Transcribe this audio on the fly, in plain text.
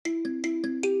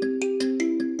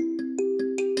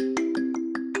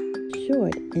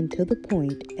short and to the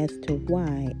point as to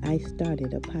why I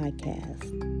started a podcast.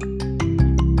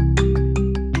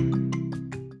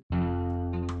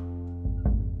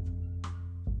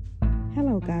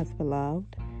 Hello, God's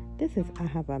beloved. This is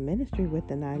Ahava Ministry with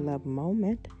an I Love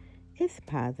moment. It's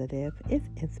positive, it's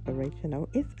inspirational,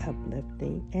 it's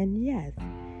uplifting, and yes,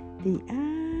 the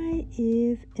I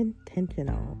is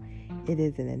intentional. It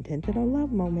is an intentional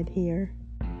love moment here.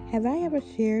 Have I ever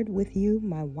shared with you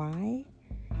my why?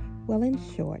 Well, in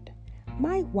short,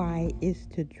 my why is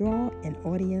to draw an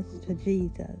audience to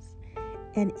Jesus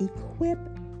and equip,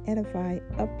 edify,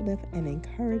 uplift, and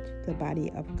encourage the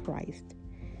body of Christ,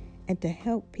 and to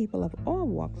help people of all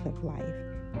walks of life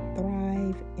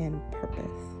thrive in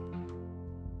purpose.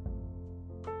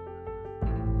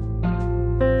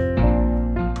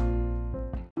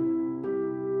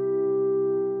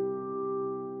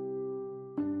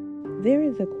 There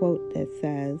is a quote that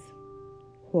says,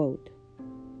 quote,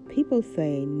 "People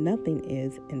say nothing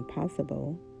is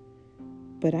impossible,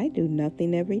 but I do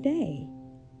nothing every day,"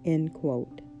 end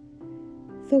quote.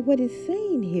 So what it's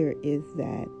saying here is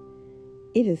that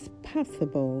it is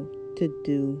possible to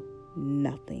do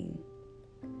nothing.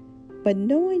 But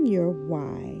knowing your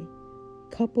why,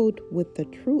 coupled with the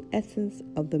true essence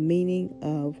of the meaning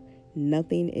of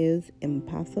nothing is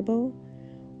impossible,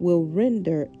 will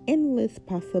render endless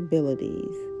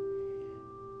possibilities.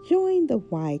 Join the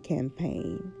Why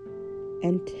campaign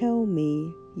and tell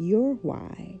me your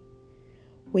why.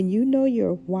 When you know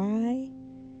your why,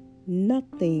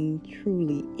 nothing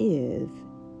truly is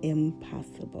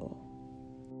impossible.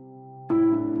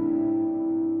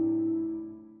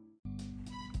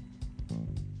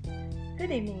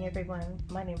 Good evening, everyone.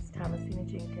 My name is Thomasina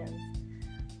Jenkins.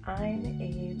 I'm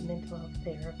a mental health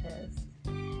therapist,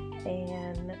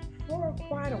 and for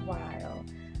quite a while,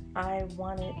 I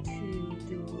wanted to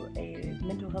do a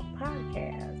mental health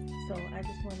podcast. So I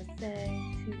just want to say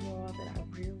to you all that I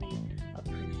really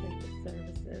appreciate the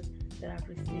services that I've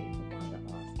received from Wanda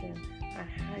Austin. I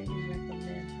highly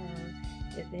recommend her.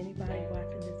 If anybody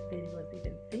watching this video is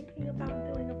even thinking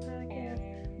about doing a podcast,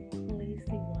 please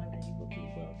see Wanda. You will be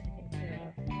well taken care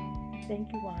of.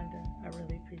 Thank you, Wanda. I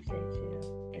really appreciate you.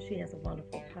 And she has a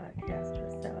wonderful podcast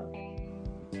herself.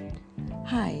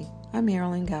 Hi, I'm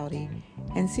Marilyn Gowdy,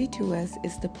 and C2S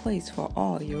is the place for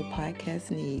all your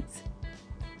podcast needs.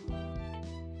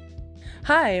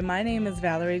 Hi, my name is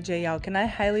Valerie J. Yelk, and I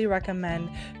highly recommend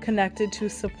Connected to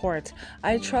Support.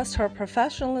 I trust her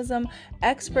professionalism,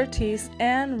 expertise,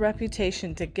 and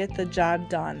reputation to get the job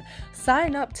done.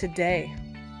 Sign up today.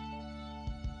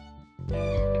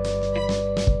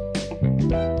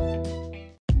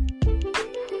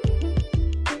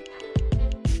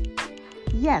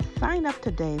 Yes, sign up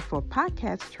today for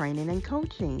podcast training and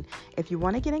coaching. If you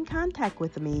want to get in contact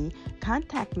with me,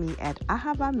 contact me at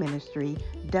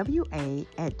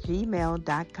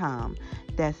ahavaministrywa@gmail.com.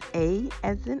 That's A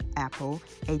as in Apple,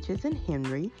 H as in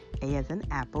Henry, A as in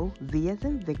Apple, V as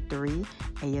in Victory,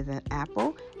 A as in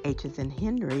Apple, H as in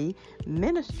Henry,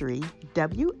 ministry,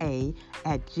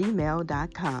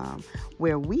 WA@gmail.com,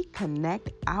 where we connect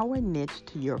our niche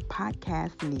to your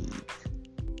podcast needs.